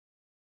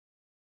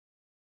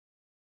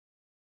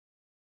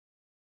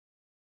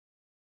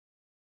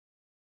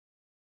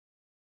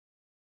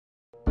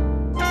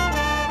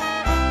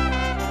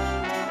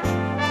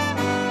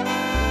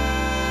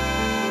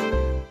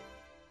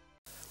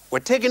We're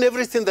taking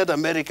everything that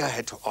America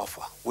had to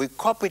offer. We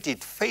copied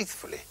it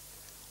faithfully.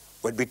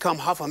 We'd become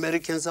half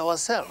Americans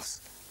ourselves.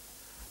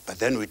 But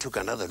then we took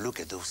another look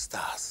at those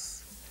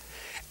stars.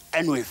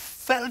 And we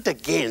felt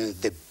again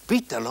the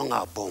beat along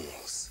our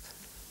bones.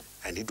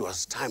 And it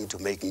was time to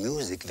make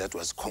music that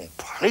was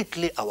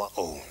completely our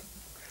own.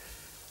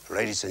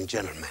 Ladies and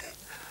gentlemen,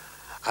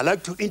 I'd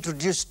like to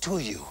introduce to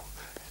you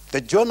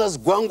the Jonas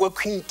Gwangwa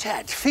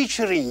Quintet,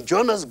 featuring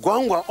Jonas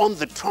Gwangwa on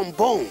the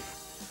trombone,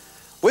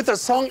 with a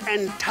song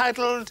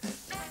entitled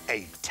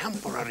A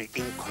Temporary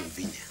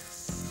Inconvenience.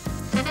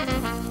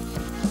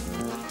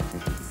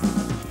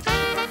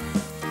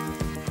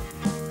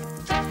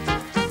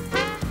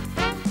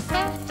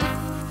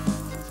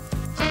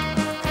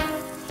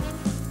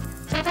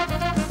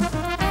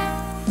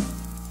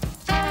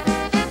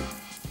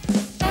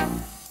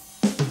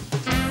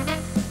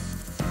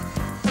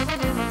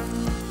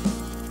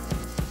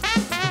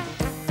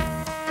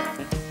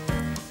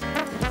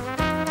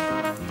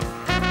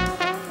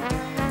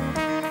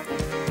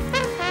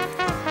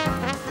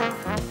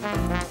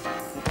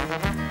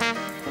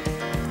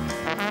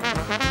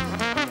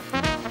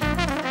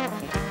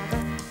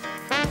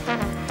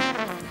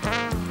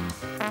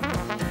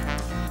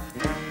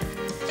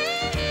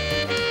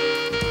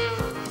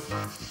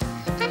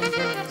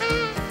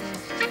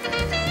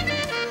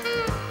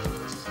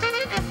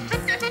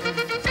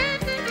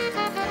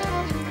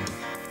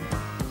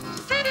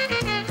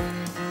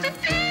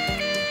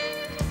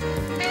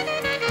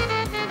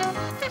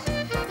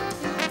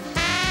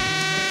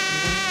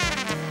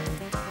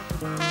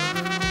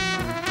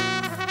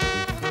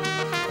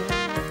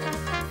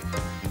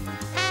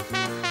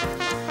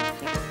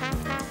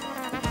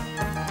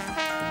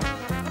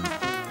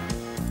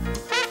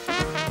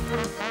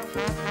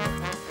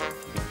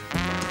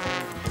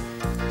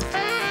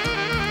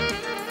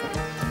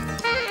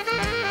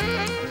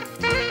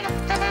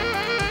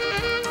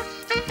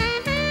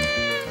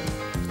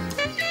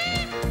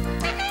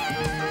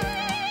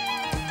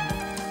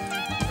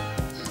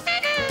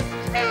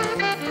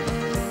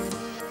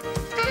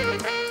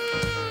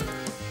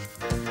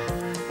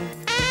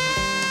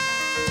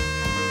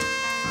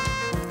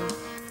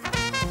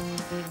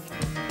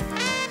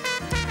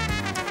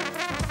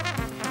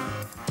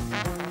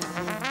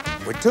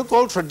 We took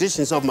all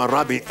traditions of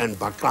Marabi and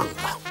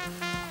Bakanga,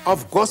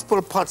 of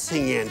gospel pot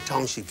singing and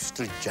township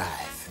street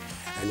jive,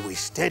 and we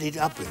stirred it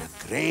up in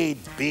a great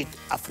big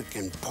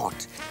African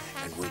pot,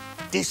 and we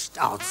dished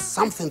out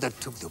something that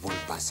took the world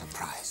by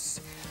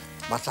surprise.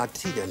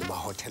 Matlatida and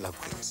Mahotela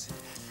Queens,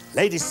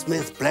 Lady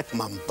Smith Black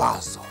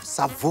Mambazo,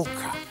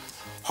 Savuka,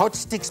 Hot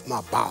Sticks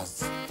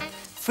Mabaz,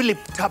 Philip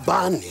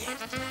Tabani,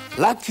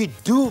 Lucky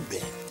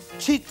Dube,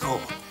 Chico,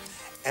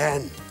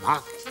 and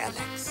Mark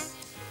Alex.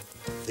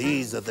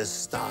 These are the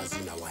stars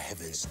in our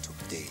heavens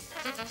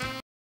today.